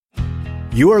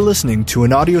You are listening to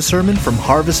an audio sermon from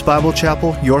Harvest Bible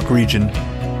Chapel, York Region.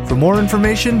 For more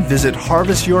information, visit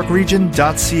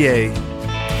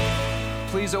harvestyorkregion.ca.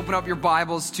 Please open up your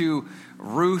Bibles to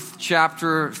Ruth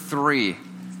chapter 3.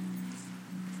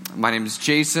 My name is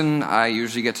Jason. I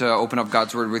usually get to open up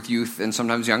God's Word with youth and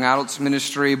sometimes young adults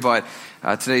ministry, but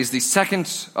today is the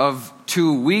second of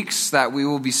 2 weeks that we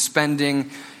will be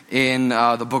spending in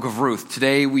the book of Ruth.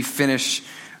 Today we finish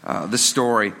the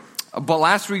story. But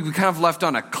last week we kind of left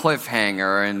on a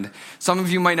cliffhanger, and some of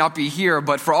you might not be here,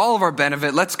 but for all of our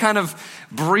benefit, let's kind of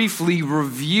briefly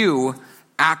review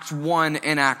Act 1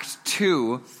 and Act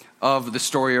 2 of the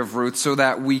story of Ruth so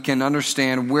that we can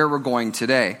understand where we're going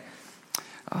today.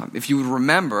 If you would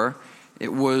remember,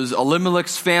 it was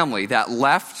Elimelech's family that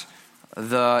left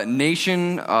the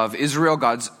nation of Israel,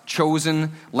 God's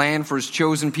chosen land for his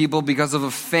chosen people, because of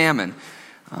a famine.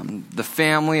 The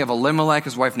family of Elimelech,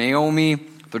 his wife Naomi,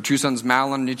 their two sons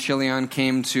Mahlon and Chilion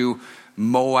came to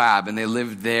Moab, and they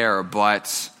lived there.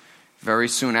 But very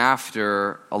soon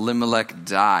after, Elimelech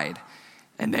died,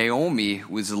 and Naomi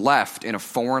was left in a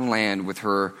foreign land with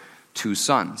her two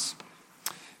sons.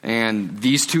 And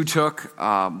these two took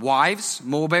wives,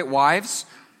 Moabite wives,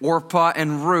 Orpah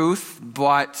and Ruth,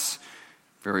 but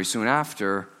very soon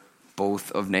after,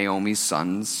 both of Naomi's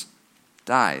sons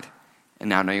died. And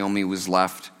now Naomi was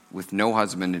left with no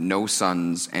husband, no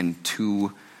sons, and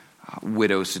two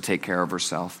widows to take care of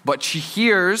herself. But she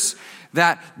hears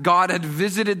that God had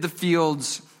visited the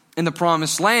fields in the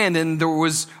promised land and there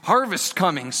was harvest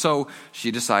coming. So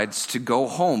she decides to go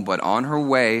home. But on her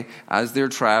way, as they're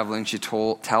traveling, she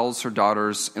tells her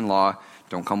daughters-in-law,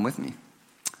 "Don't come with me."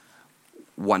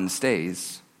 One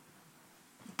stays,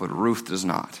 but Ruth does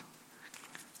not.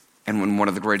 And when one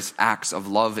of the greatest acts of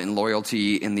love and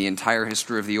loyalty in the entire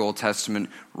history of the Old Testament,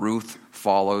 Ruth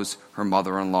follows her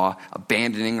mother-in-law,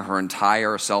 abandoning her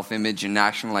entire self-image and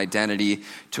national identity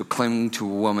to cling to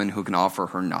a woman who can offer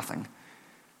her nothing.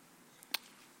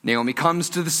 Naomi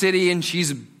comes to the city and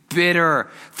she's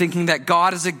bitter, thinking that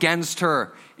God is against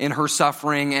her in her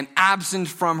suffering and absent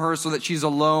from her so that she's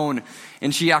alone.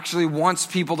 And she actually wants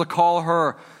people to call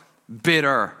her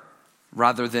bitter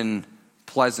rather than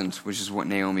pleasant, which is what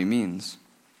Naomi means.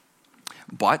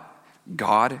 But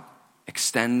God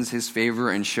extends his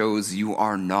favor and shows you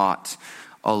are not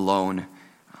alone.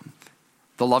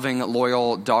 The loving,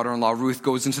 loyal daughter-in-law Ruth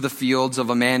goes into the fields of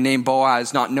a man named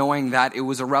Boaz, not knowing that it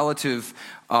was a relative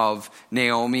of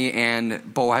Naomi,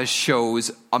 and Boaz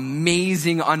shows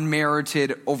amazing,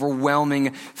 unmerited,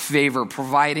 overwhelming favor,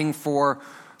 providing for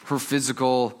her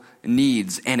physical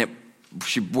needs. And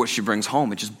what she brings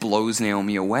home, it just blows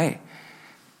Naomi away.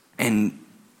 And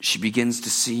she begins to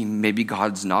see maybe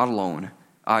God's not alone.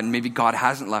 Maybe God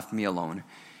hasn't left me alone.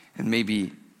 And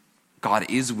maybe God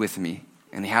is with me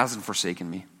and he hasn't forsaken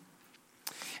me.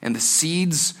 And the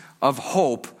seeds of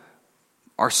hope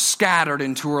are scattered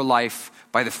into her life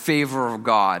by the favor of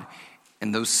God.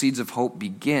 And those seeds of hope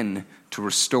begin to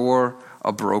restore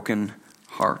a broken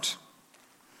heart.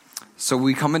 So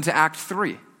we come into Act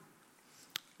 3.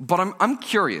 But I'm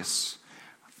curious.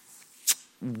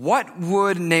 What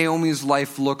would Naomi's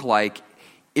life look like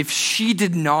if she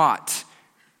did not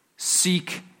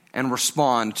seek and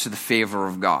respond to the favor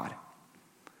of God?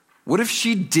 What if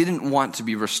she didn't want to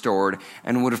be restored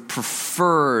and would have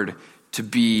preferred to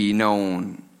be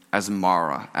known as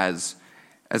Mara, as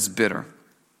bitter?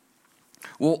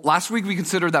 Well, last week we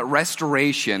considered that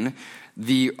restoration,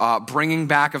 the bringing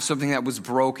back of something that was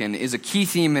broken, is a key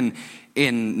theme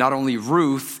in not only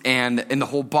Ruth and in the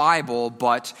whole Bible,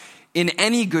 but in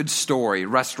any good story,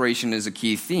 restoration is a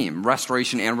key theme.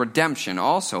 Restoration and redemption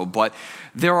also. But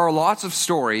there are lots of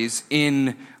stories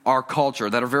in our culture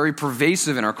that are very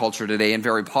pervasive in our culture today and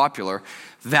very popular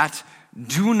that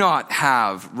do not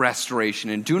have restoration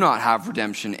and do not have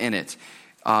redemption in it.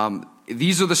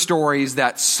 These are the stories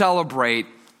that celebrate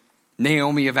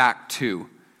Naomi of Act 2.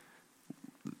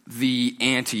 The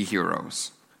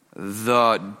anti-heroes.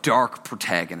 The dark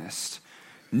protagonist.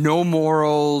 No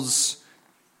morals,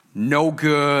 no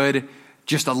good,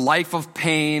 just a life of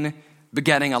pain,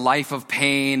 begetting a life of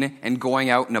pain, and going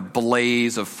out in a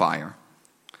blaze of fire.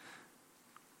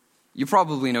 You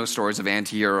probably know stories of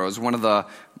anti-heroes. One of the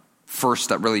first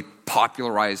that really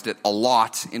popularized it a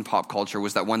lot in pop culture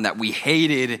was that one that we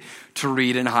hated to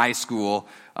read in high school.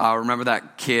 Remember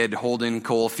that kid, Holden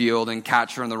Caulfield, and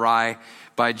Catcher in the Rye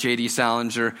by J.D.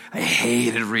 Salinger? I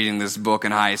hated reading this book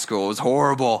in high school. It was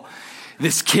horrible.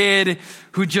 This kid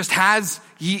who just has,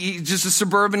 he's just a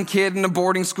suburban kid in a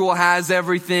boarding school, has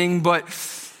everything, but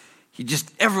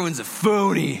everyone's a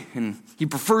phony, and he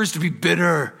prefers to be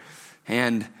bitter.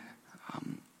 And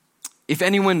If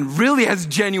anyone really has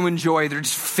genuine joy, they're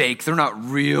just fake. They're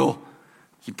not real.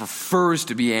 He prefers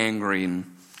to be angry.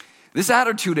 And this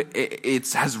attitude,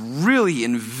 it has really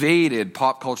invaded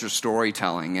pop culture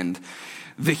storytelling. And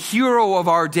the hero of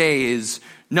our day is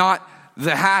not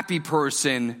the happy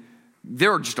person.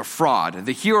 They're just a fraud.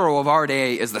 The hero of our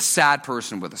day is the sad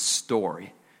person with a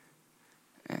story.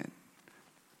 And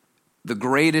the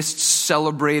greatest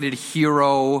celebrated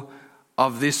hero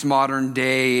of this modern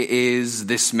day is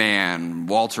this man,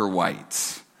 Walter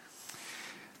White.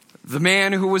 The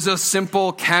man who was a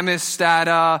simple chemist in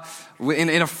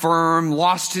a firm,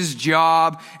 lost his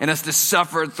job, and has to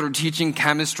suffer through teaching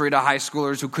chemistry to high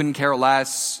schoolers who couldn't care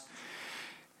less,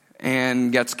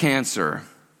 and gets cancer,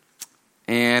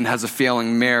 and has a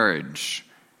failing marriage,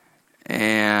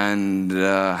 and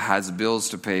has bills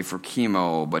to pay for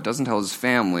chemo, but doesn't tell his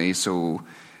family, so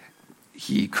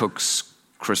he cooks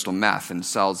crystal meth and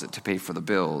sells it to pay for the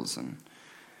bills, and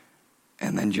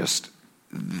then just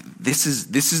this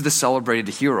is the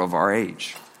celebrated hero of our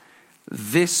age.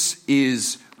 This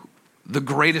is the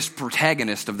greatest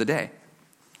protagonist of the day.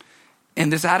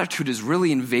 And this attitude has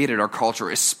really invaded our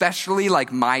culture, especially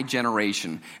like my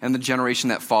generation and the generation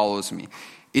that follows me.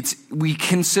 We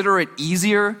consider it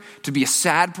easier to be a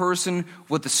sad person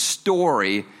with a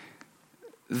story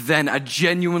than a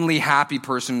genuinely happy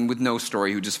person with no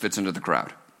story who just fits into the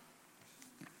crowd.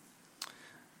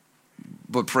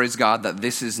 But praise God that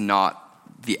this is not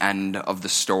the end of the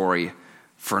story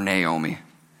for Naomi.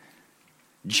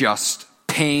 Just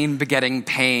pain begetting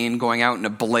pain, going out in a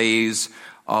blaze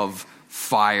of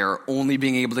fire, only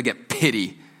being able to get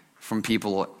pity from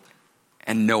people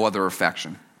and no other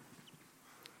affection.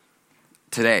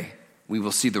 Today, we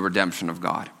will see the redemption of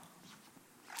God.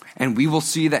 And we will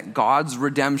see that God's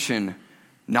redemption,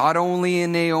 not only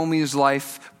in Naomi's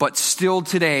life, but still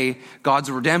today, God's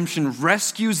redemption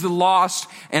rescues the lost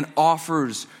and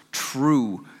offers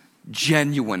true,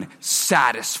 genuine,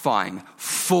 satisfying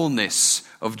fullness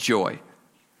of joy.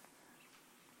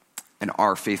 And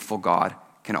our faithful God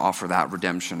can offer that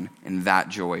redemption and that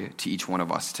joy to each one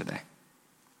of us today.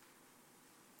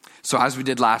 So as we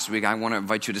did last week, I want to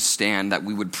invite you to stand, that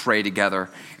we would pray together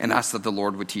and ask that the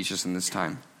Lord would teach us in this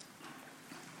time.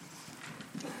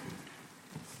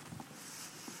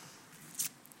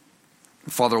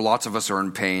 Father, lots of us are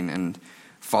in pain, and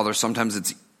Father,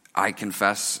 sometimes I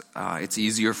confess, it's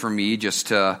easier for me just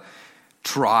to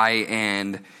try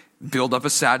and build up a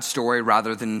sad story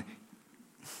rather than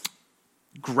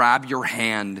grab your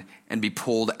hand and be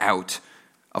pulled out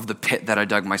of the pit that I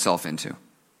dug myself into.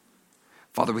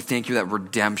 Father, we thank you that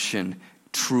redemption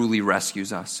truly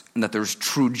rescues us and that there's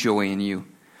true joy in you.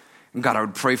 And God, I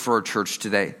would pray for our church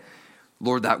today,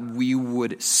 Lord, that we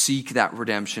would seek that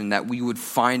redemption, that we would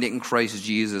find it in Christ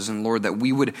Jesus, and Lord, that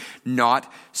we would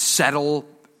not settle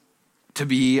to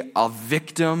be a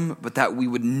victim, but that we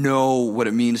would know what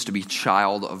it means to be a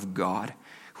child of God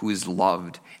who is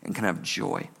loved and can have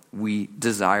joy. We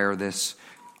desire this.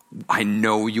 I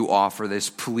know you offer this.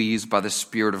 Please, by the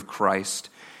Spirit of Christ,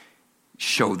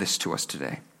 show this to us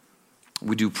today.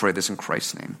 We do pray this in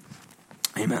Christ's name.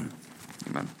 Amen.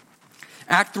 Amen.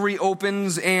 Act 3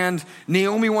 opens, and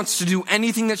Naomi wants to do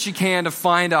anything that she can to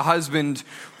find a husband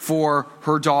for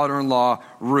her daughter-in-law,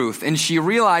 Ruth. And she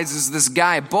realizes this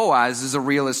guy, Boaz, is a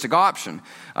realistic option.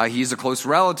 He's a close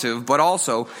relative, but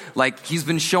also, he's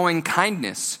been showing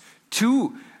kindness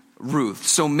to Ruth.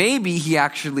 So maybe he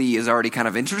actually is already kind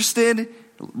of interested.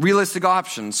 Realistic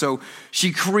option. So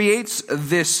she creates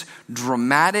this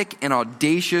dramatic and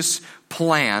audacious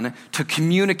plan to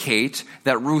communicate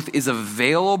that Ruth is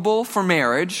available for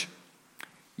marriage,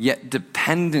 yet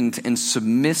dependent and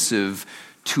submissive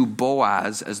to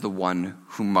Boaz as the one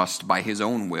who must, by his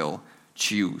own will,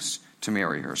 choose to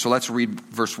marry her. So let's read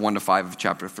verse 1 to 5 of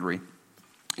chapter 3.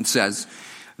 It says,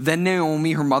 "Then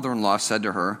Naomi, her mother-in-law, said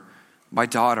to her, 'My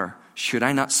daughter, should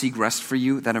I not seek rest for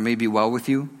you, that it may be well with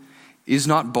you? Is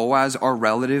not Boaz our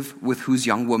relative with whose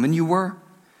young woman you were?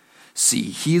 See,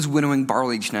 he is winnowing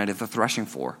barley each night at the threshing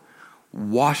floor.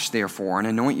 Wash therefore and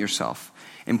anoint yourself,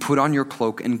 and put on your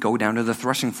cloak and go down to the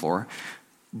threshing floor.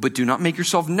 But do not make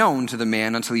yourself known to the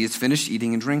man until he has finished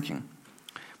eating and drinking.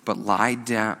 But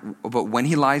when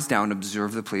he lies down,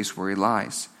 observe the place where he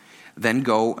lies. Then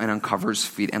go and uncover his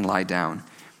feet and lie down,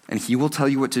 and he will tell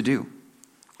you what to do.'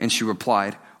 And she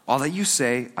replied, 'All that you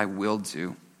say, I will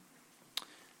do.'"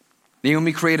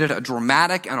 Naomi created a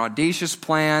dramatic and audacious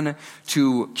plan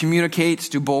to communicate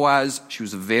to Boaz she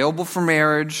was available for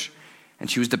marriage, and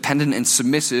she was dependent and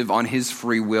submissive on his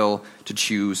free will to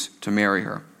choose to marry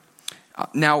her.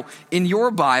 Now, in your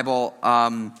Bible,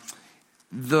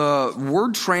 The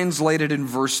word translated in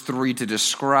verse 3 to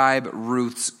describe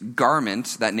Ruth's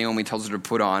garment that Naomi tells her to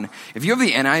put on, if you have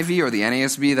the NIV or the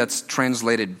NASB, that's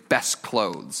translated best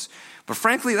clothes. But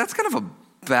frankly, that's kind of a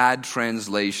bad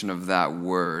translation of that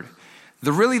word.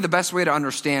 The best way to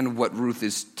understand what Ruth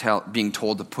is being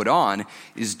told to put on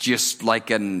is just like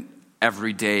an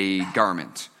everyday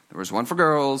garment. There was one for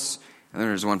girls, and then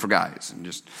there's one for guys. And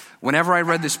just whenever I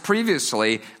read this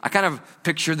previously, I kind of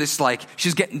picture this like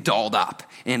she's getting dolled up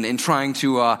and trying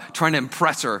to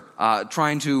impress her,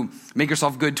 trying to make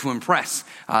herself good to impress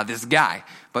this guy.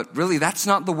 But really, that's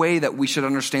not the way that we should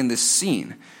understand this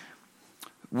scene.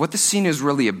 What the scene is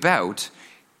really about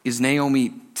is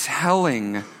Naomi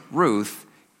telling Ruth,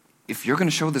 if you're going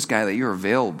to show this guy that you're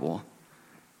available,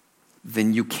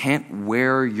 then you can't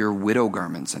wear your widow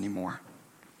garments anymore.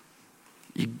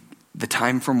 The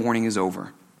time for mourning is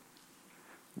over.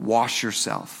 Wash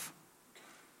yourself.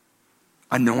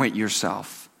 Anoint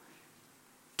yourself.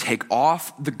 Take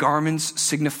off the garments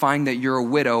signifying that you're a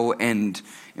widow and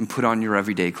put on your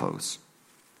everyday clothes.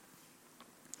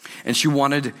 And she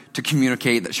wanted to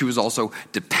communicate that she was also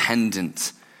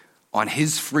dependent on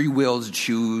his free will to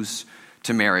choose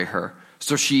to marry her.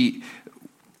 So she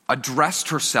addressed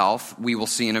herself, we will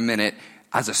see in a minute,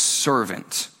 as a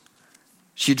servant.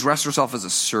 She addressed herself as a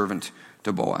servant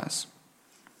to Boaz.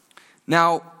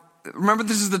 Now, remember,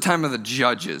 this is the time of the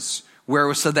judges, where it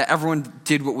was said that everyone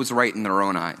did what was right in their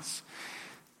own eyes.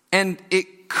 And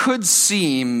it could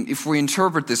seem, if we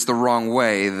interpret this the wrong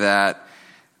way, that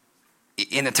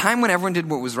in a time when everyone did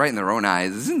what was right in their own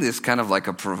eyes, isn't this kind of like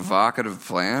a provocative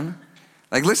plan?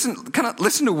 Like, listen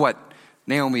to what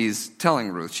Naomi's telling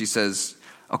Ruth. She says,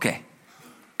 okay,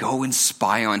 go and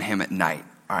spy on him at night,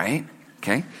 all right?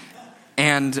 Okay?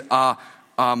 And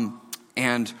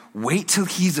wait till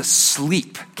he's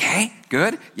asleep, okay?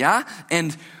 Good? Yeah?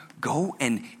 And go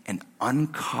and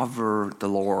uncover the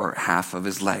lower half of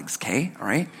his legs, okay? All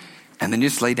right? And then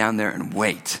just lay down there and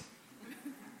wait.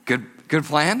 Good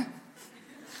plan?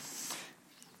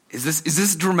 Is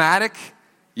this dramatic?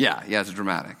 Yeah, it's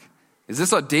dramatic. Is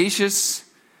this audacious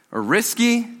or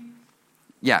risky?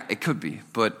 Yeah, it could be.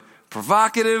 But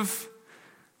provocative?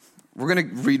 We're going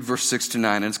to read verse 6 to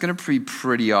 9, and it's going to be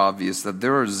pretty obvious that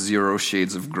there are 0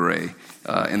 shades of gray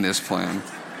in this plan.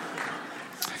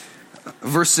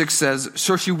 Verse 6 says,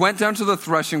 so she went down to the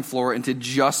threshing floor and did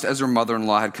just as her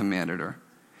mother-in-law had commanded her.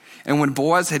 And when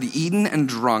Boaz had eaten and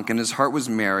drunk and his heart was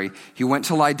merry, he went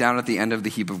to lie down at the end of the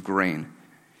heap of grain.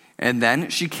 And then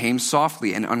she came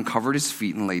softly and uncovered his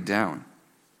feet and lay down.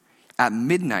 At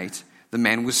midnight, the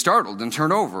man was startled and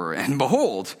turned over, and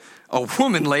behold, a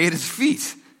woman lay at his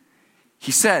feet.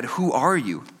 He said, who are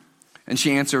you? And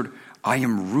she answered, I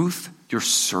am Ruth, your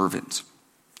servant.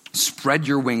 Spread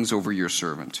your wings over your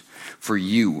servant, for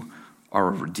you are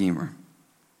a redeemer.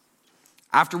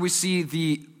 After we see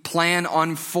the plan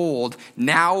unfold,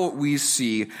 now we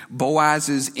see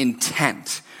Boaz's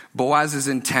intent. Boaz's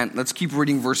intent. Let's keep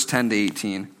reading verse 10 to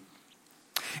 18.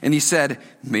 And he said,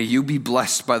 may you be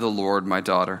blessed by the Lord, my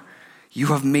daughter. You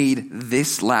have made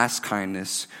this last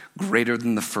kindness greater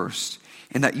than the first,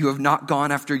 in that you have not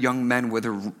gone after young men,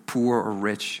 whether poor or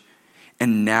rich.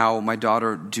 And now, my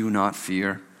daughter, do not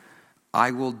fear.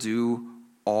 I will do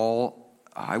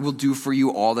for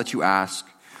you all that you ask.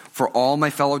 For all my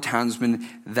fellow townsmen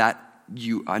that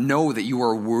you know that you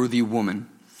are a worthy woman.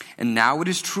 And now it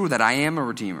is true that I am a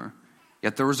redeemer,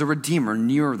 yet there is a redeemer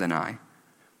nearer than I.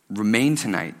 Remain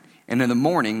tonight, and in the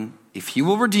morning, if he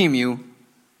will redeem you,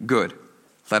 good,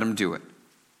 let him do it.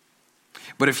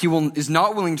 But if he is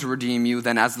not willing to redeem you,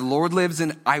 then as the Lord lives,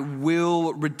 and I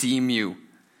will redeem you,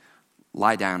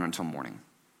 lie down until morning.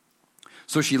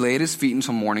 So she lay at his feet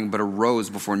until morning, but arose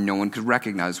before no one could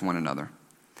recognize one another.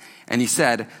 And he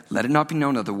said, let it not be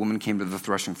known that the woman came to the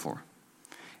threshing floor.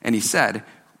 And he said,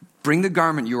 bring the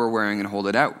garment you are wearing and hold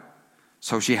it out.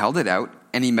 So she held it out,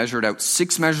 and he measured out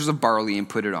 6 measures of barley and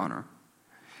put it on her.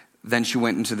 Then she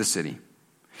went into the city.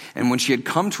 And when she had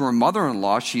come to her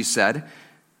mother-in-law, she said,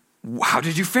 how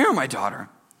did you fare, my daughter?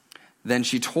 Then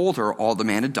she told her all the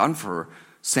man had done for her,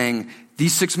 saying,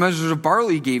 these 6 measures of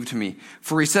barley he gave to me.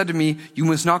 For he said to me, you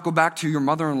must not go back to your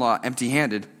mother-in-law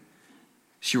empty-handed.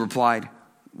 She replied,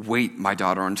 wait, my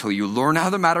daughter, until you learn how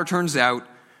the matter turns out,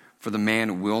 for the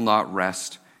man will not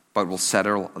rest, but will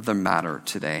settle the matter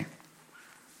today.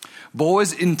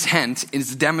 Boaz's intent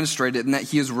is demonstrated in that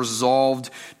he is resolved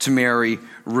to marry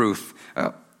Ruth.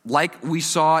 Like we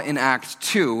saw in Act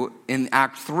 2, in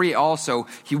Act 3 also,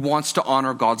 he wants to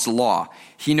honor God's law.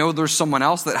 He knows there's someone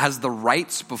else that has the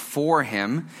rights before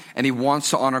him, and he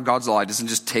wants to honor God's law. He doesn't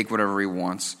just take whatever he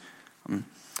wants.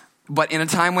 But in a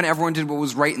time when everyone did what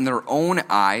was right in their own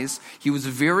eyes, he was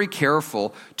very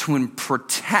careful to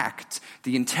protect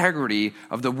the integrity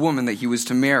of the woman that he was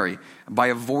to marry by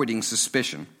avoiding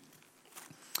suspicion.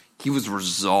 He was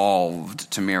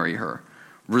resolved to marry her,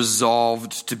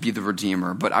 resolved to be the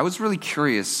Redeemer. But I was really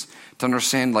curious to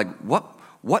understand, like,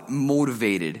 what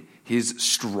motivated his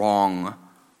strong,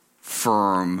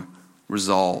 firm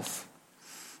resolve.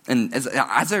 And as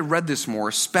I read this more,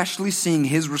 especially seeing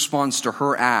his response to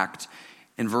her act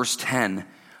in verse 10,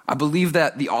 I believe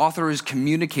that the author is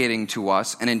communicating to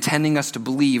us and intending us to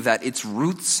believe that it's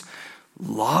Ruth's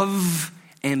love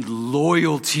and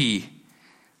loyalty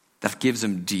that gives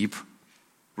him deep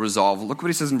resolve. Look what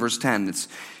he says in verse 10. It's,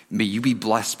 "May you be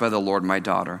blessed by the Lord, my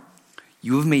daughter.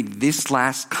 You have made this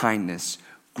last kindness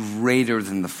greater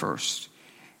than the first,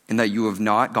 in that you have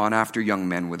not gone after young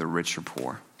men, whether rich or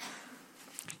poor."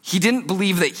 He didn't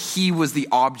believe that he was the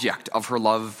object of her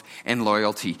love and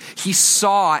loyalty. He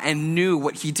saw and knew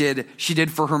what she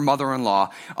did for her mother-in-law,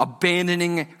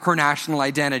 abandoning her national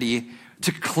identity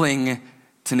to cling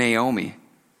to Naomi.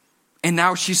 And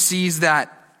now she sees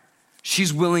that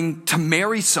she's willing to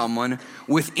marry someone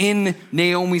within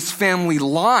Naomi's family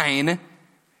line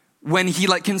when he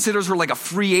considers her like a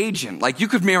free agent. Like, you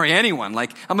could marry anyone.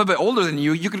 Like, I'm a bit older than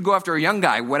you. You could go after a young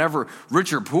guy, whatever,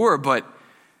 rich or poor, but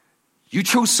you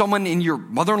chose someone in your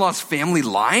mother-in-law's family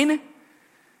line?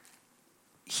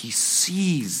 He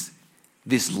sees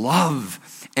this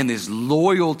love and this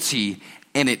loyalty,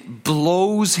 and it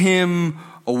blows him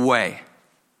away.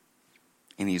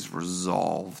 And he's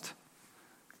resolved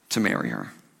to marry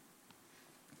her.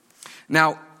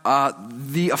 Now,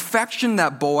 the affection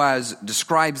that Boaz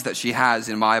describes that she has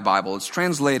in my Bible, it's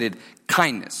translated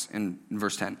kindness in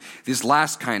verse 10. This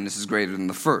last kindness is greater than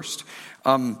the first.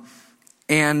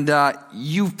 And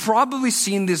you've probably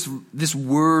seen this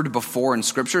word before in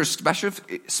Scripture,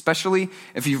 especially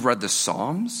if you've read the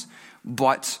Psalms.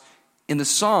 But in the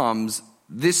Psalms,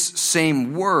 this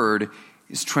same word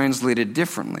is translated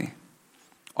differently.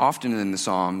 Often in the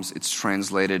Psalms, it's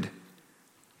translated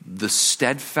the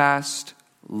steadfast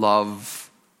love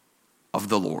of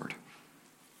the Lord.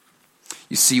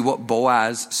 You see, what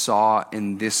Boaz saw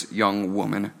in this young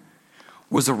woman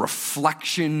was a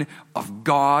reflection of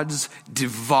God's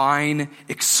divine,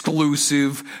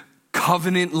 exclusive,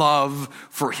 covenant love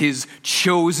for his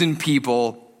chosen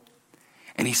people.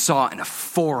 And he saw in a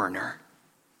foreigner,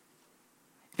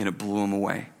 and it blew him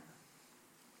away.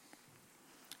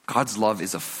 God's love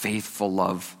is a faithful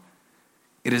love.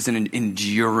 It is an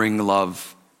enduring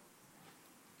love.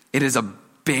 It is a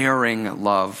bearing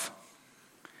love.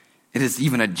 It is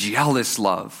even a jealous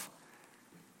love.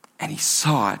 And he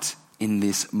saw it in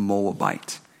this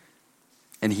Moabite,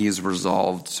 and he is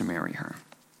resolved to marry her.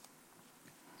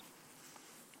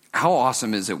 How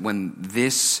awesome is it when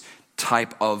this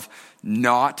type of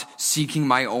not seeking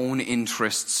my own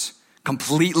interests,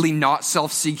 completely not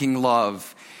self-seeking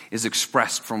love is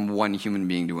expressed from one human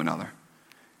being to another.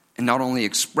 And not only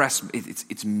expressed,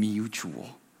 it's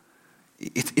mutual.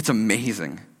 It's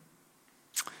amazing.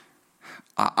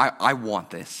 I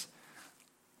want this.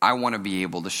 I want to be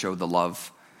able to show the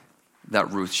love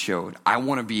that Ruth showed. I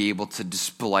want to be able to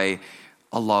display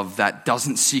a love that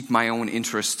doesn't seek my own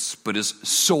interests, but is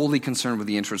solely concerned with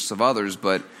the interests of others.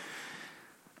 But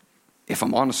if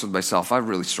I'm honest with myself, I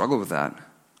really struggle with that.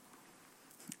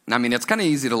 I mean, it's kind of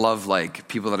easy to love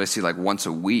people that I see once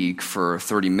a week for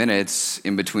 30 minutes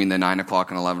in between the 9 o'clock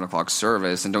and 11 o'clock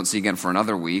service and don't see again for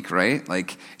another week, right?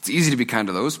 It's easy to be kind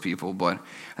to those people, but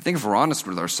I think if we're honest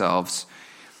with ourselves,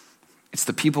 it's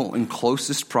the people in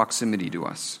closest proximity to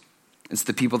us. It's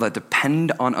the people that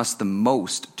depend on us the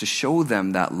most to show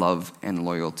them that love and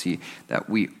loyalty that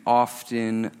we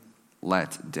often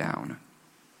let down,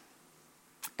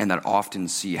 and that often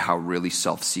see how really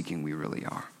self-seeking we really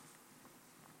are.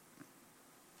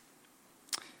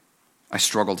 I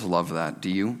struggle to love that. Do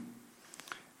you?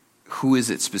 Who is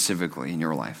it specifically in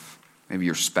your life? Maybe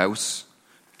your spouse.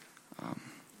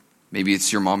 Maybe it's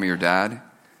your mom or your dad.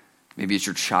 Maybe it's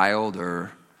your child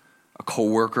or a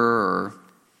coworker or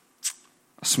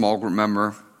a small group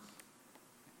member.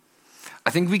 I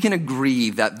think we can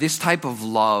agree that this type of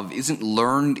love isn't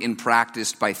learned and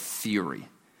practiced by theory.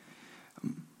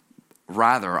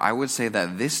 Rather, I would say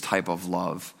that this type of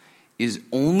love is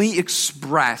only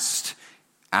expressed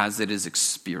as it is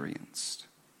experienced.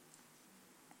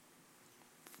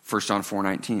 1 John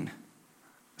 4:19.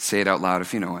 Say it out loud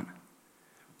if you know it.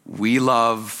 We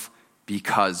love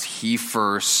because he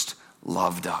first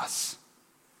loved us.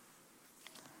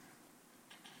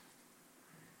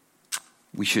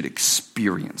 We should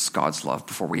experience God's love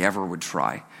before we ever would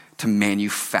try to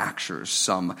manufacture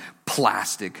some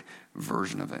plastic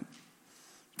version of it.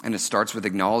 And it starts with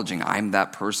acknowledging I'm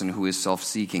that person who is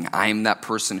self-seeking. I'm that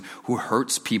person who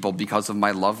hurts people because of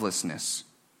my lovelessness.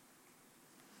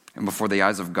 And before the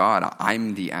eyes of God,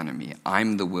 I'm the enemy.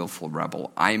 I'm the willful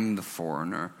rebel. I'm the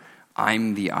foreigner.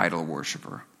 I'm the idol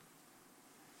worshiper.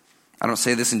 I don't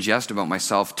say this in jest about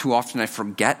myself. Too often I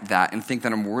forget that and think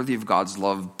that I'm worthy of God's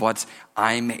love, but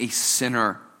I'm a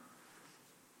sinner.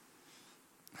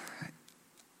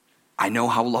 I know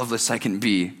how loveless I can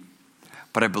be,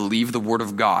 but I believe the Word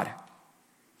of God.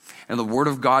 And the Word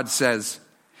of God says,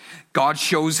 God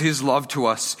shows his love to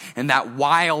us, and that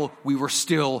while we were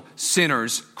still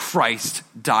sinners, Christ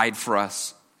died for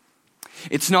us.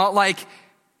 It's not like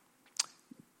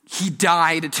he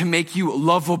died to make you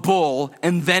lovable,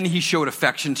 and then he showed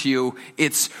affection to you.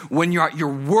 It's when you're at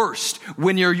your worst,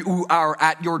 when you are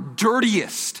at your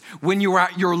dirtiest, when you're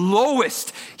at your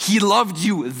lowest, he loved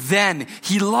you then.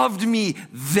 He loved me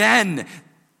then.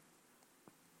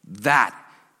 That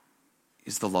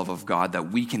is the love of God that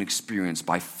we can experience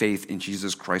by faith in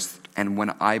Jesus Christ. And when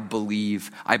I believe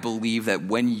that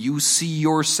when you see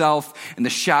yourself in the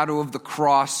shadow of the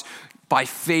cross, by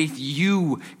faith,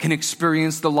 you can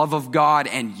experience the love of God,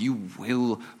 and you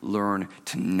will learn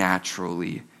to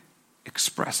naturally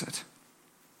express it.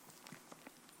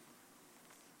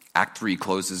 Act 3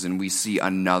 closes, and we see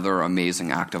another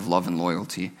amazing act of love and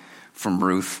loyalty from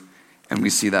Ruth. And we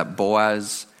see that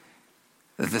Boaz,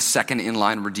 the second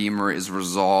in-line redeemer, is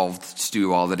resolved to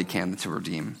do all that he can to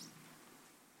redeem.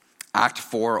 Act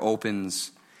 4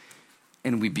 opens,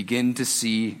 and we begin to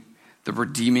see the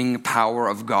redeeming power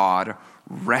of God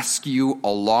rescue a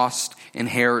lost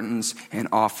inheritance and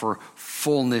offer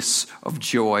fullness of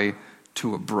joy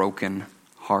to a broken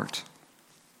heart.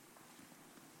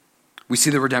 We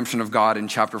see the redemption of God in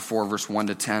chapter 4, verse 1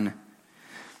 to 10.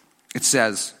 It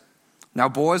says, "Now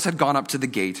Boaz had gone up to the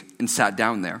gate and sat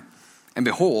down there. And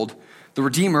behold, the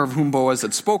Redeemer of whom Boaz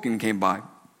had spoken came by.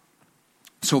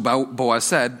 So Boaz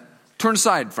said, 'Turn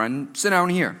aside, friend, sit down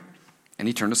here.' And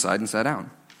he turned aside and sat down.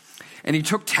 And he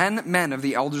took 10 men of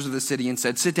the elders of the city and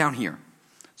said, 'Sit down here.'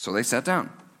 So they sat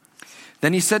down.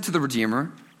 Then he said to the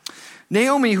Redeemer,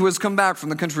 'Naomi, who has come back from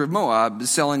the country of Moab, is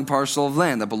selling a parcel of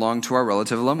land that belonged to our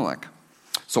relative Elimelech.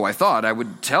 So I thought I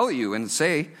would tell you and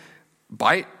say,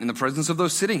 buy it in the presence of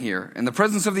those sitting here, in the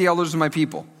presence of the elders of my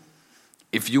people.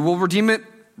 If you will redeem it,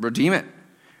 redeem it.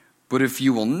 But if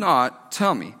you will not,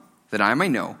 tell me, that I may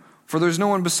know, for there is no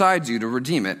one besides you to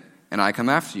redeem it, and I come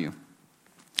after you.'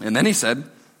 And then he said,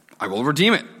 'I will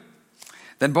redeem it.'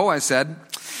 Then Boaz said,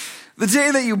 'The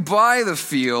day that you buy the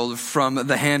field from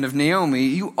the hand of Naomi,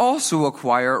 you also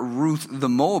acquire Ruth the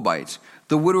Moabite,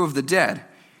 the widow of the dead,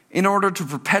 in order to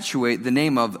perpetuate the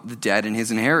name of the dead in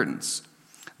his inheritance.'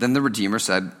 Then the Redeemer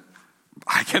said,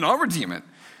 'I cannot redeem it,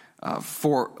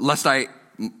 for lest I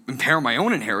impair my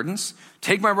own inheritance.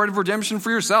 Take my right of redemption for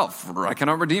yourself, for I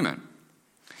cannot redeem it.'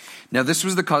 Now this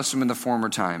was the custom in the former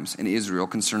times in Israel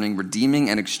concerning redeeming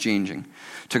and exchanging.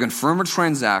 To confirm a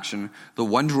transaction, the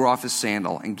one drew off his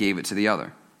sandal and gave it to the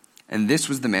other. And this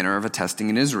was the manner of attesting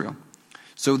in Israel.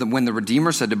 So that when the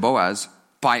Redeemer said to Boaz,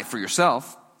 'Buy it for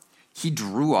yourself,' he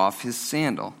drew off his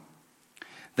sandal.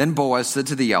 Then Boaz said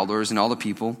to the elders and all the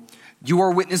people, 'You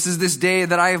are witnesses this day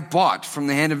that I have bought from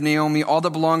the hand of Naomi all that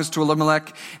belongs to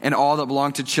Elimelech and all that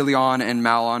belonged to Chilion and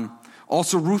Mahlon.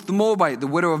 Also Ruth the Moabite, the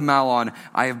widow of Mahlon,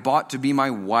 I have bought to be my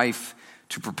wife,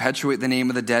 to perpetuate the name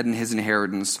of the dead in his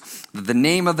inheritance, that the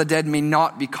name of the dead may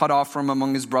not be cut off from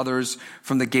among his brothers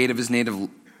from the gate of his native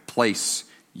place.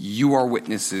 You are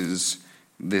witnesses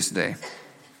this day.'"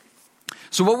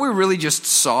 So what we really just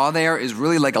saw there is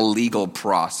really like a legal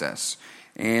process.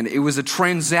 And it was a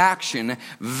transaction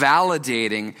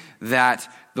validating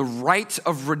that the right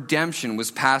of redemption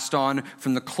was passed on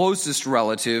from the closest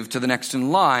relative to the next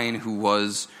in line, who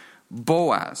was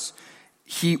Boaz.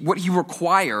 What he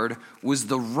required was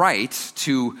the right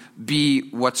to be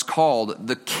what's called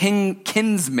the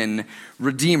kinsman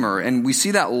redeemer. And we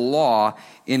see that law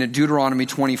in Deuteronomy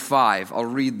 25. I'll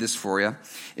read this for you.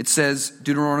 It says,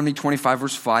 Deuteronomy 25,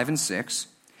 verse 5 and 6,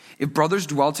 "If brothers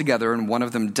dwell together and one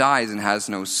of them dies and has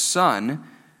no son,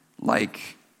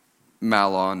 like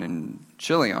Mahlon and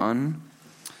Chilion,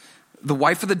 the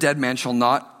wife of the dead man shall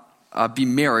not be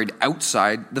married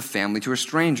outside the family to a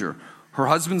stranger. Her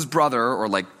husband's brother," or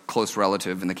like close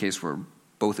relative in the case where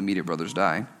both immediate brothers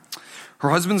die, "her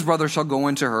husband's brother shall go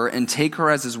into her and take her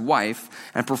as his wife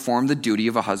and perform the duty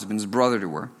of a husband's brother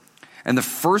to her. And the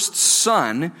first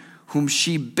son whom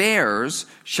she bears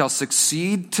shall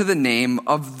succeed to the name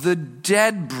of the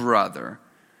dead brother,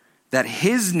 that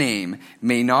his name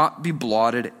may not be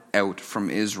blotted out from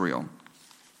Israel."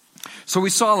 So we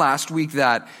saw last week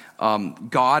that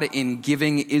God, in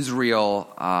giving Israel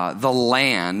the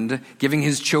land, giving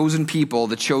his chosen people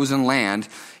the chosen land,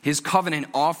 his covenant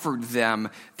offered them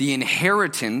the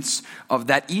inheritance of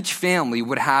that each family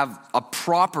would have a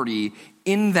property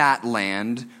in that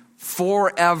land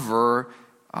forever,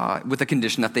 with the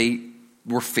condition that they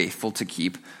were faithful to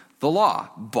keep the law.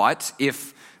 But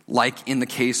if, like in the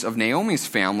case of Naomi's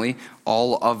family,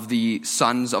 all of the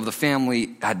sons of the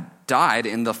family had died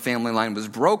and the family line was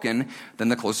broken, then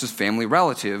the closest family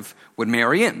relative would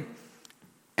marry in.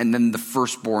 And then the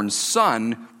firstborn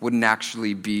son wouldn't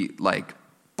actually be like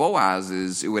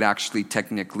Boaz's, it would actually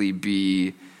technically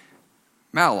be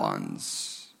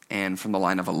Mahlon's, and from the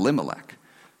line of Elimelech,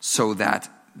 so that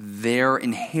their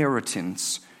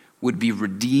inheritance would be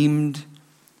redeemed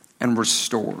and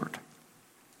restored.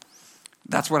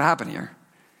 That's what happened here.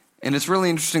 And it's really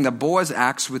interesting that Boaz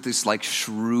acts with this like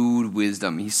shrewd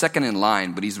wisdom. He's second in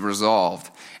line, but he's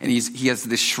resolved. And he has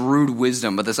this shrewd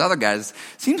wisdom. But this other guy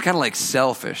seems kind of like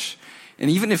selfish. And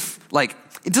even if like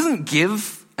it doesn't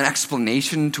give an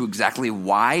explanation to exactly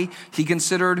why he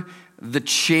considered the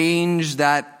change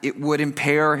that it would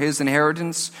impair his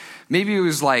inheritance. Maybe it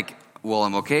was like, well,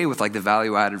 I'm okay with like the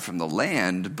value added from the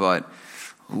land, but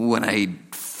when I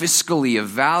fiscally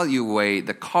evaluate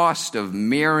the cost of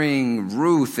marrying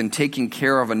Ruth and taking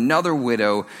care of another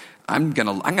widow, I'm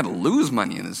gonna lose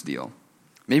money in this deal.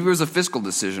 Maybe it was a fiscal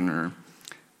decision, or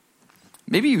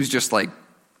maybe he was just like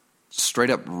straight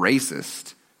up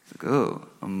racist. Like, oh,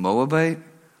 a Moabite?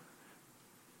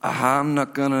 I'm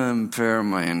not gonna impair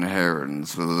my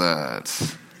inheritance with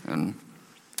that. And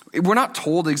we're not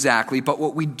told exactly, but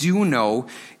what we do know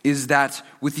is that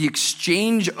with the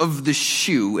exchange of the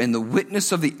shoe and the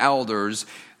witness of the elders,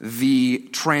 the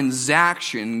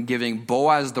transaction giving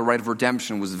Boaz the right of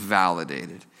redemption was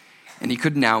validated. And he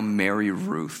could now marry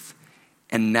Ruth.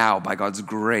 And now, by God's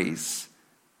grace,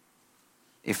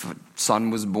 if a son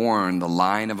was born, the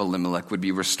line of Elimelech would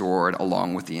be restored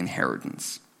along with the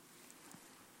inheritance.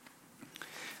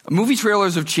 Movie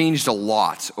trailers have changed a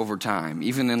lot over time,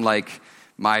 even in like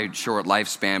my short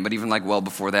lifespan, but even like well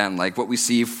before then. Like what we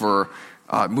see for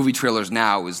movie trailers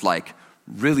now is like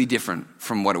really different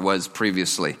from what it was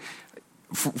previously.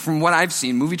 From what I've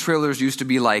seen, movie trailers used to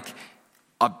be like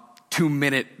a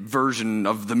 2-minute version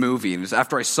of the movie. And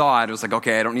after I saw it, it was like,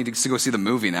 okay, I don't need to go see the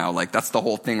movie now. Like that's the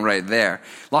whole thing right there.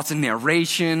 Lots of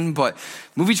narration, but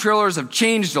movie trailers have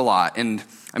changed a lot. And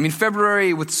I mean,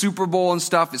 February with Super Bowl and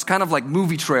stuff is kind of like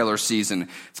movie trailer season.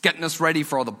 It's getting us ready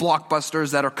for all the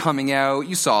blockbusters that are coming out.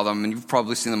 You saw them, and you've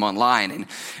probably seen them online.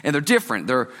 And they're different.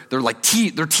 They're like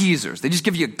they're teasers. They just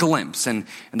give you a glimpse. And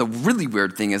the really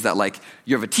weird thing is that like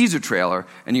you have a teaser trailer,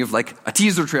 and you have like a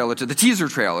teaser trailer to the teaser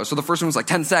trailer. So the first one was like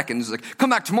 10 seconds. Like come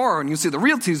back tomorrow, and you'll see the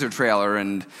real teaser trailer.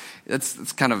 And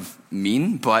it's kind of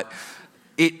mean, but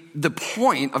the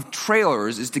point of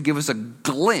trailers is to give us a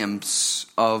glimpse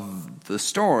of the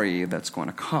story that's going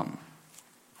to come.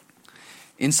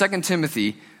 In 2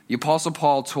 Timothy, the Apostle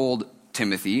Paul told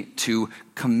Timothy to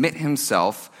commit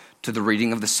himself to the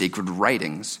reading of the sacred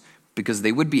writings because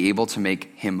they would be able to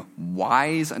make him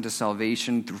wise unto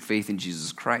salvation through faith in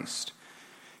Jesus Christ.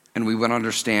 And we would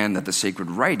understand that the sacred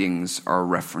writings are a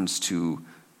reference to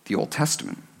the Old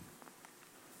Testament.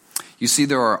 You see,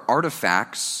 there are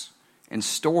artifacts and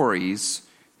stories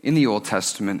in the Old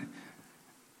Testament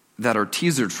that are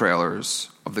teaser trailers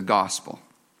of the gospel,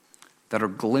 that are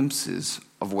glimpses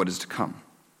of what is to come.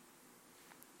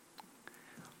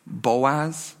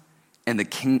 Boaz and the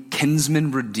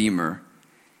kinsman redeemer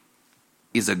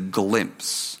is a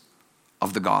glimpse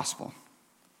of the gospel.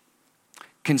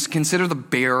 Consider the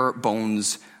bare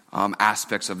bones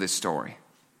aspects of this story.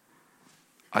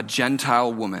 A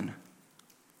Gentile woman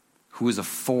who is a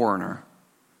foreigner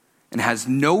and has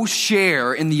no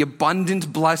share in the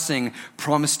abundant blessing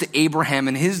promised to Abraham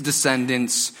and his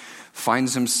descendants,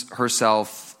 finds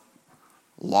herself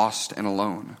lost and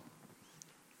alone.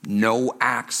 No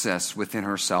access within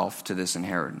herself to this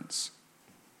inheritance.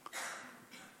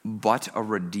 But a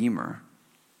Redeemer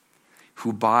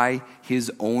who by his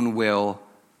own will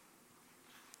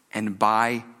and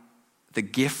by the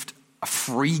gift, a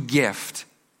free gift,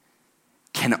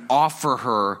 can offer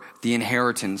her the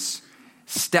inheritance,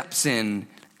 steps in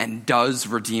and does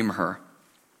redeem her,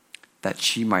 that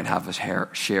she might have a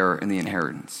share in the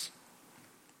inheritance.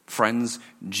 Friends,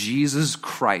 Jesus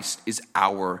Christ is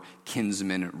our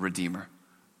kinsman redeemer.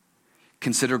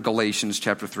 Consider Galatians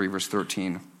chapter 3, verse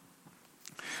 13.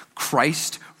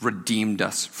 Christ redeemed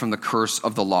us from the curse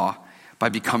of the law by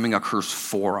becoming a curse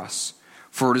for us.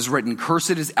 For it is written,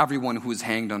 cursed is everyone who is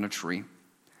hanged on a tree,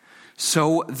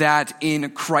 so that in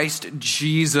Christ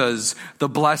Jesus, the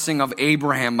blessing of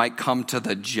Abraham might come to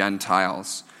the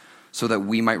Gentiles, so that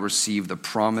we might receive the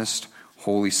promised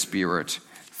Holy Spirit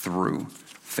through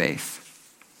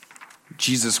faith.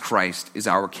 Jesus Christ is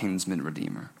our kinsman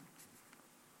redeemer.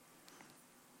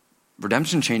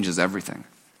 Redemption changes everything.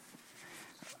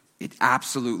 It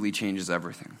absolutely changes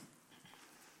everything.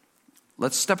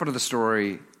 Let's step out of the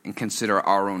story and consider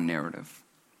our own narrative.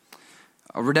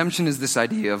 Redemption is this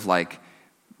idea of like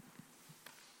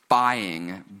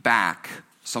buying back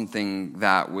something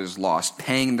that was lost,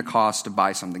 paying the cost to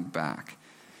buy something back.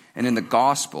 And in the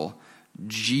gospel,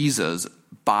 Jesus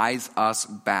buys us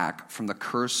back from the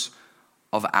curse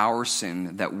of our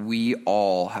sin that we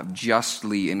all have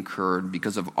justly incurred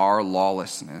because of our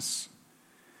lawlessness.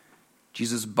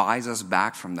 Jesus buys us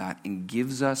back from that and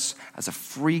gives us, as a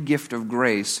free gift of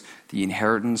grace, the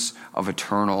inheritance of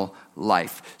eternal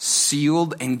life,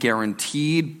 sealed and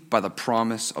guaranteed by the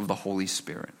promise of the Holy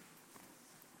Spirit.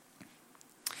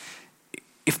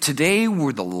 If today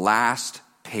were the last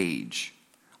page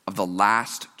of the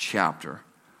last chapter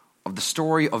of the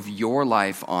story of your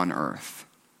life on earth,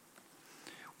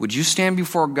 would you stand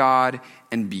before God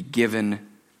and be given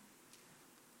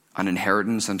an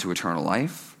inheritance unto eternal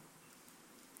life?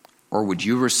 Or would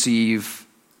you receive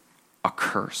a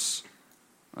curse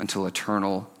until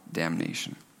eternal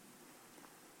damnation?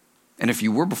 And if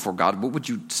you were before God, what would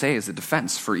you say as a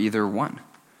defense for either one?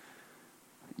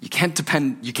 You can't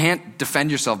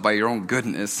defend yourself by your own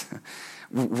goodness.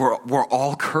 We're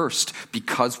all cursed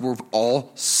because we've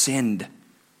all sinned.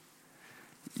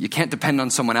 You can't depend on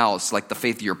someone else, like the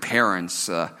faith of your parents.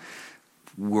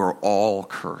 We're all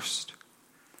cursed.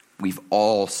 We've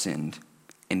all sinned.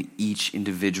 And each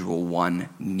individual one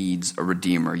needs a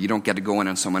redeemer. You don't get to go in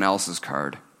on someone else's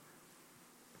card.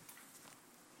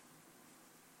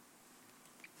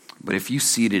 But if you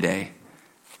see today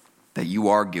that you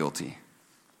are guilty,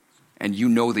 and you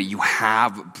know that you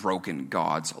have broken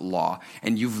God's law,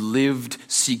 and you've lived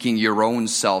seeking your own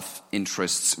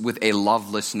self-interests with a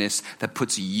lovelessness that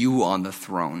puts you on the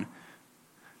throne,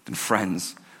 then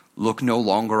friends, look no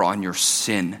longer on your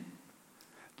sin.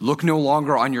 Look no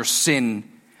longer on your sin,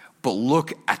 but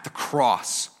look at the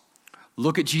cross.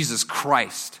 Look at Jesus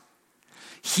Christ.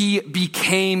 He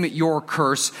became your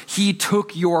curse. He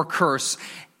took your curse.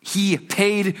 He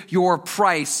paid your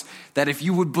price, that if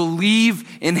you would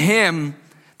believe in him,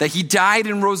 that he died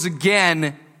and rose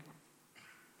again,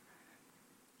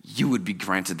 you would be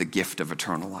granted the gift of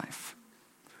eternal life.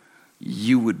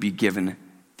 You would be given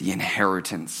the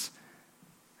inheritance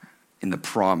in the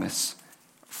promise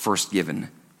first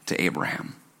given to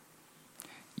Abraham.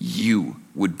 You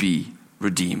would be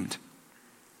redeemed.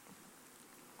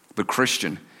 But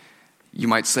Christian, you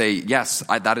might say, yes,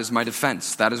 that is my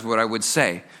defense. That is what I would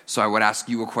say. So I would ask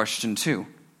you a question too.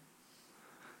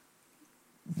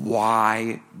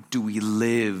 Why do we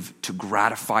live to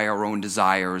gratify our own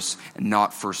desires and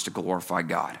not first to glorify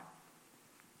God?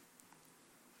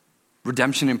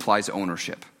 Redemption implies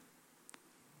ownership.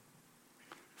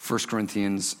 1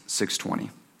 Corinthians 6:20.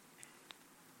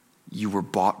 You were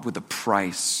bought with a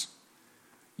price.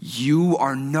 You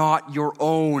are not your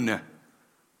own.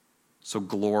 So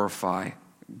glorify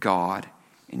God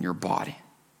in your body.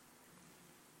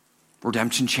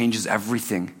 Redemption changes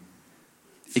everything.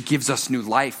 It gives us new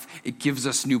life. It gives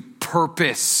us new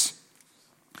purpose.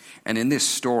 And in this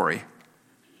story,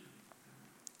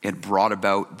 it brought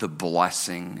about the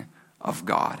blessing of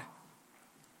God.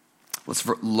 Let's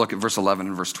look at verse 11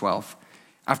 and verse 12.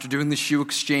 After doing the shoe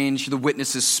exchange, the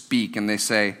witnesses speak and they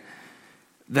say,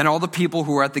 then all the people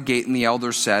who were at the gate and the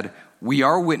elders said, we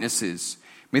are witnesses.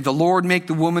 May the Lord make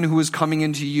the woman who is coming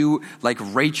into you like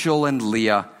Rachel and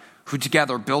Leah, who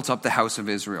together built up the house of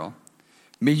Israel.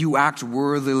 May you act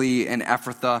worthily in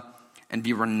Ephrathah and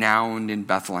be renowned in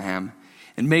Bethlehem.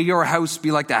 And may your house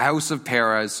be like the house of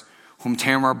Perez, whom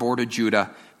Tamar bore to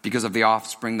Judah, because of the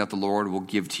offspring that the Lord will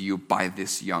give to you by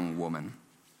this young woman.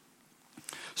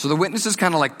 So the witnesses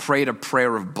kind of like prayed a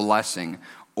prayer of blessing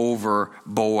over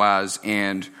Boaz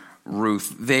and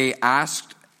Ruth. They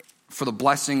asked for the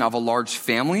blessing of a large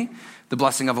family, the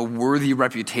blessing of a worthy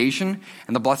reputation,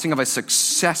 and the blessing of a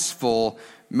successful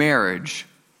marriage.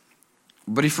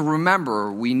 But if you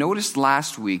remember, we noticed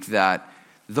last week that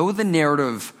though the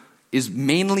narrative is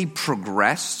mainly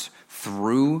progressed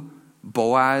through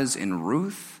Boaz and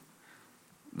Ruth,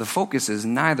 the focus is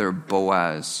neither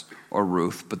Boaz or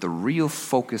Ruth, but the real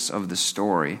focus of the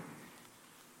story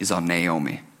is on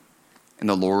Naomi and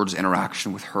the Lord's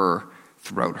interaction with her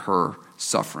throughout her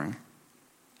suffering.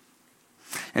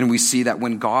 And we see that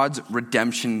when God's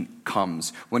redemption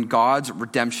comes, when God's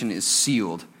redemption is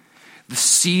sealed, The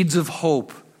seeds of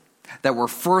hope that were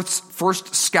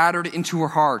first scattered into her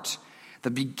heart,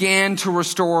 that began to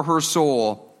restore her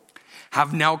soul,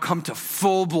 have now come to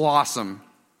full blossom.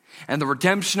 And the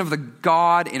redemption of the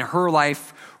God in her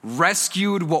life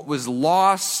rescued what was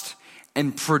lost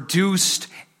and produced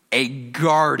a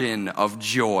garden of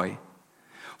joy,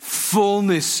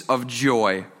 fullness of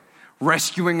joy,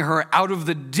 rescuing her out of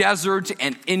the desert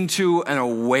and into an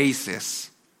oasis.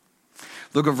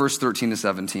 Look at verse 13 to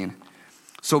 17.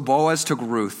 So Boaz took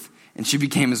Ruth, and she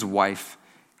became his wife,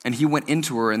 and he went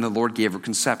into her, and the Lord gave her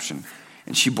conception,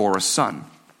 and she bore a son.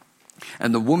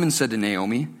 And the woman said to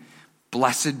Naomi,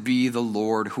 "Blessed be the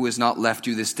Lord, who has not left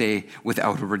you this day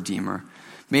without a redeemer.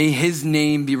 May his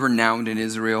name be renowned in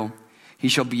Israel. He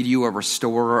shall be to you a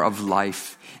restorer of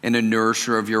life and a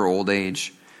nourisher of your old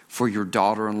age. For your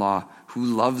daughter-in-law, who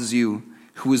loves you,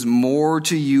 who is more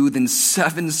to you than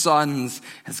 7 sons,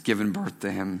 has given birth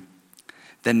to him."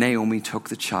 Then Naomi took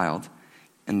the child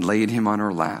and laid him on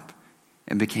her lap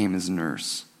and became his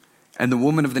nurse. And the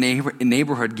woman of the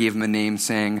neighborhood gave him a name,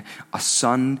 saying, "A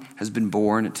son has been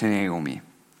born to Naomi."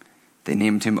 They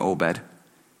named him Obed.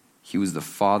 He was the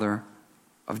father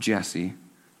of Jesse,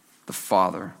 the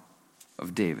father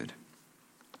of David.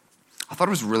 I thought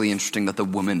it was really interesting that the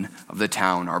women of the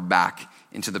town are back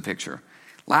into the picture.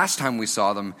 Last time we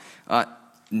saw them,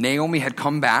 Naomi had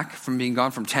come back from being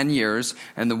gone from 10 years,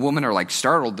 and the women are like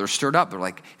startled. They're stirred up. They're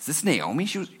like, "Is this Naomi?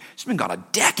 She's been gone a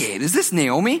decade. Is this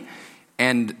Naomi?"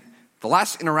 And the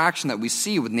last interaction that we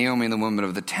see with Naomi and the women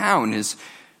of the town is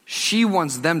she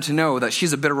wants them to know that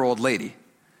she's a bitter old lady.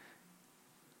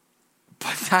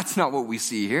 But that's not what we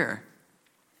see here.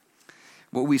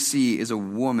 What we see is a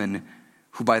woman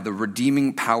who, by the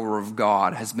redeeming power of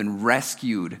God, has been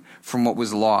rescued from what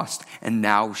was lost and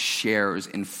now shares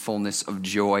in fullness of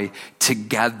joy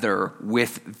together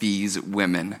with these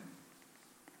women.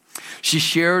 She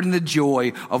shared in the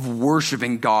joy of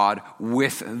worshiping God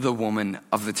with the woman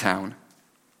of the town.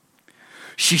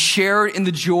 She shared in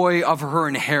the joy of her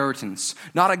inheritance,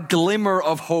 not a glimmer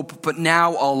of hope, but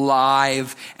now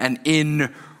alive and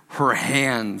in her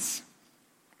hands.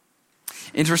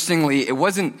 Interestingly, it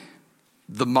wasn't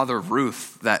the mother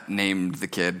Ruth that named the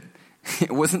kid.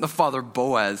 It wasn't the father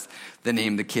Boaz that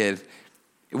named the kid.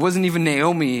 It wasn't even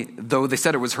Naomi, though they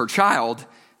said it was her child,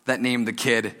 that named the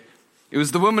kid. It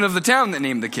was the woman of the town that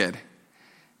named the kid.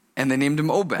 And they named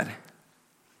him Obed.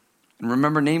 And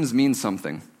remember, names mean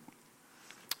something.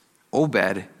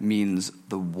 Obed means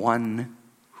the one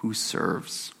who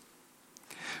serves.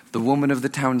 The woman of the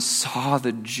town saw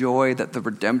the joy that the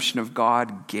redemption of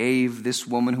God gave this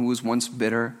woman who was once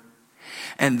bitter.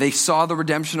 And they saw the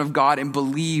redemption of God and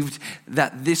believed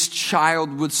that this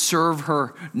child would serve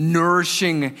her,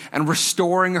 nourishing and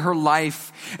restoring her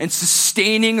life and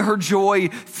sustaining her joy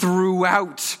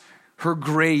throughout her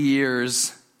gray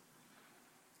years.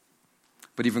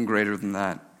 But even greater than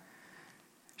that,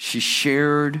 she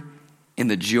shared in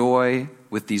the joy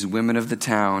with these women of the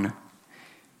town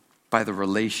by the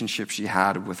relationship she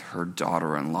had with her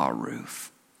daughter-in-law,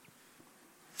 Ruth.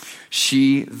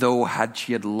 She, though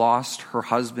she had lost her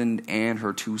husband and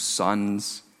her 2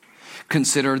 sons,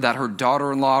 considered that her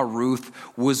daughter-in-law, Ruth,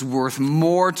 was worth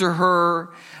more to her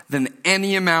than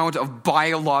any amount of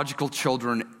biological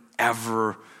children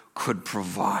ever could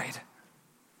provide.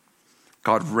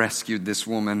 God rescued this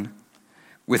woman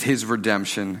with his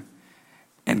redemption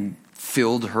and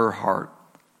filled her heart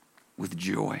with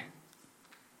joy.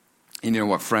 And you know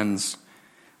what, friends?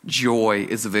 Joy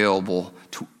is available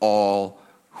to all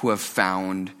who have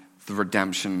found the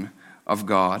redemption of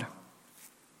God.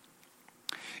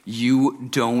 You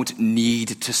don't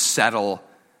need to settle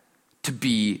to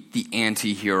be the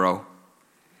anti-hero,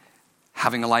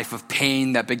 having a life of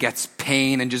pain that begets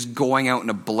pain and just going out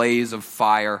in a blaze of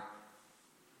fire.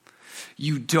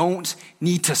 You don't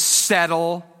need to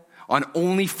settle on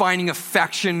only finding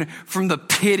affection from the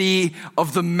pity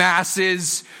of the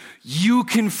masses. You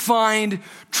can find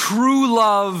true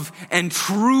love and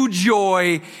true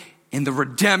joy in the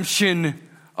redemption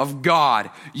of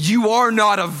God. You are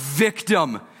not a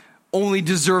victim, only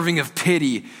deserving of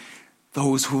pity.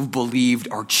 Those who have believed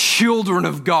are children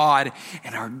of God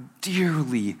and are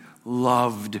dearly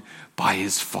loved by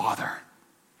his Father.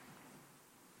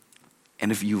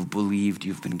 And if you've believed,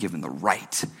 you've been given the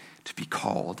right to be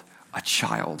called a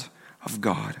child of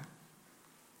God.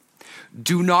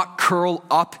 Do not curl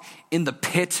up in the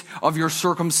pit of your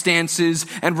circumstances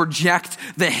and reject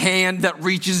the hand that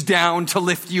reaches down to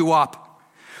lift you up.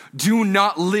 Do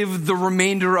not live the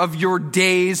remainder of your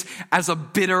days as a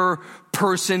bitter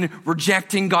person,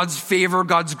 rejecting God's favor,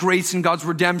 God's grace, and God's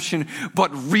redemption,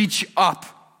 but reach up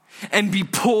and be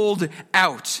pulled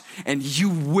out, and you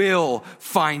will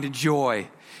find joy.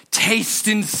 Taste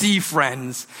and see,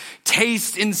 friends.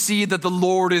 Taste and see that the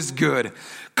Lord is good.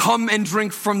 Come and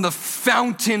drink from the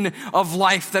fountain of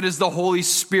life that is the Holy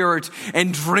Spirit,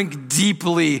 and drink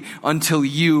deeply until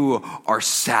you are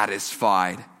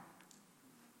satisfied.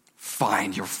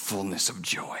 Find your fullness of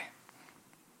joy.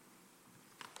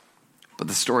 But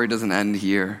the story doesn't end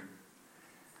here.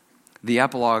 The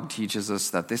epilogue teaches us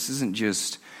that this isn't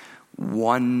just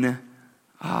one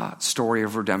story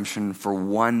of redemption for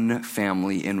one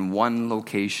family in one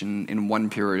location in one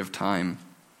period of time.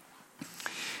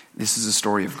 This is a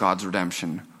story of God's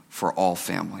redemption for all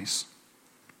families,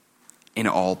 in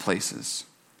all places,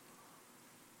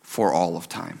 for all of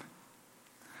time.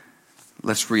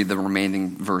 Let's read the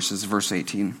remaining verses. Verse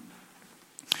 18.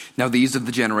 Now these are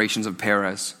the generations of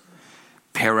Perez.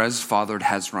 Perez fathered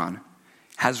Hezron.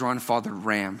 Hezron fathered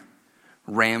Ram.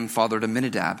 Ram fathered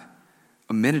Amminadab.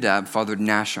 Amminadab fathered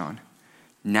Nahshon.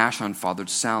 Nahshon fathered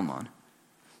Salmon.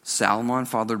 Salmon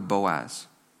fathered Boaz.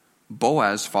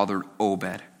 Boaz fathered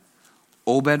Obed.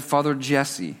 Obed fathered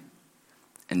Jesse.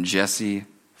 And Jesse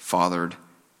fathered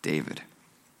David.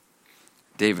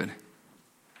 David,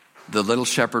 the little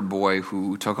shepherd boy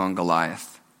who took on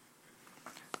Goliath.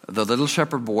 The little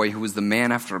shepherd boy who was the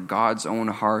man after God's own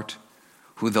heart,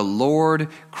 who the Lord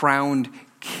crowned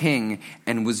king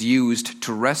and was used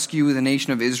to rescue the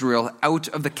nation of Israel out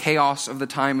of the chaos of the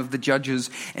time of the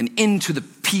judges and into the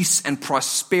peace and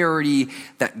prosperity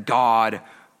that God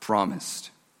promised.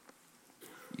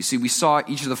 You see, we saw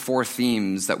each of the four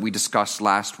themes that we discussed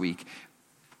last week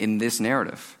in this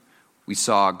narrative. We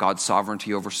saw God's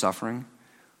sovereignty over suffering.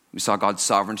 We saw God's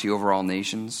sovereignty over all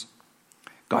nations.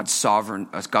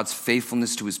 God's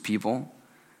faithfulness to his people.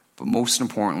 But most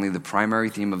importantly, the primary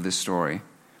theme of this story,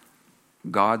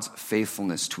 God's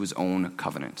faithfulness to his own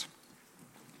covenant.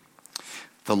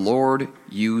 The Lord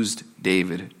used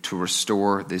David to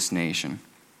restore this nation.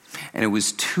 And it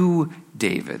was to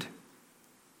David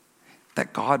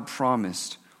that God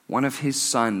promised one of his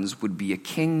sons would be a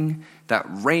king that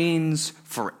reigns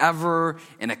forever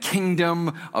in a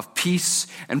kingdom of peace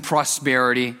and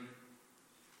prosperity.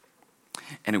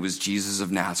 And it was Jesus of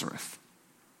Nazareth,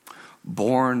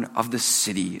 born of the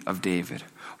city of David,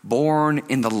 born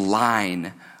in the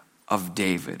line of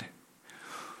David,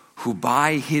 who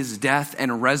by his death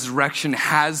and resurrection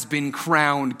has been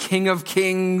crowned King of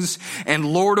Kings and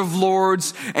Lord of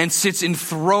Lords, and sits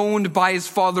enthroned by his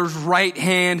Father's right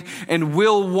hand, and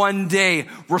will one day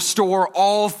restore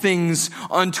all things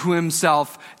unto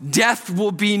himself. Death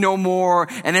will be no more,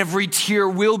 and every tear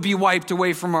will be wiped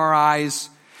away from our eyes.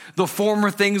 The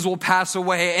former things will pass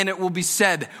away, and it will be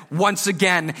said once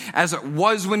again, as it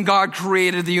was when God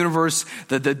created the universe,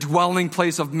 that the dwelling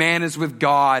place of man is with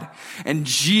God. And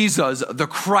Jesus, the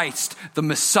Christ, the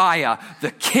Messiah,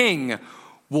 the King,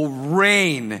 will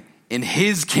reign in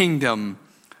his kingdom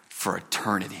for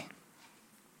eternity.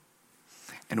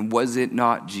 And was it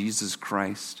not Jesus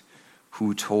Christ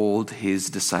who told his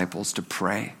disciples to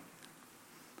pray,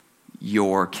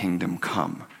 "Your kingdom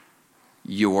come,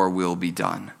 your will be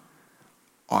done,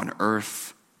 on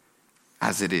earth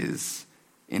as it is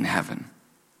in heaven"?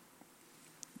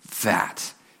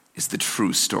 That is the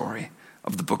true story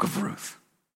of the book of Ruth.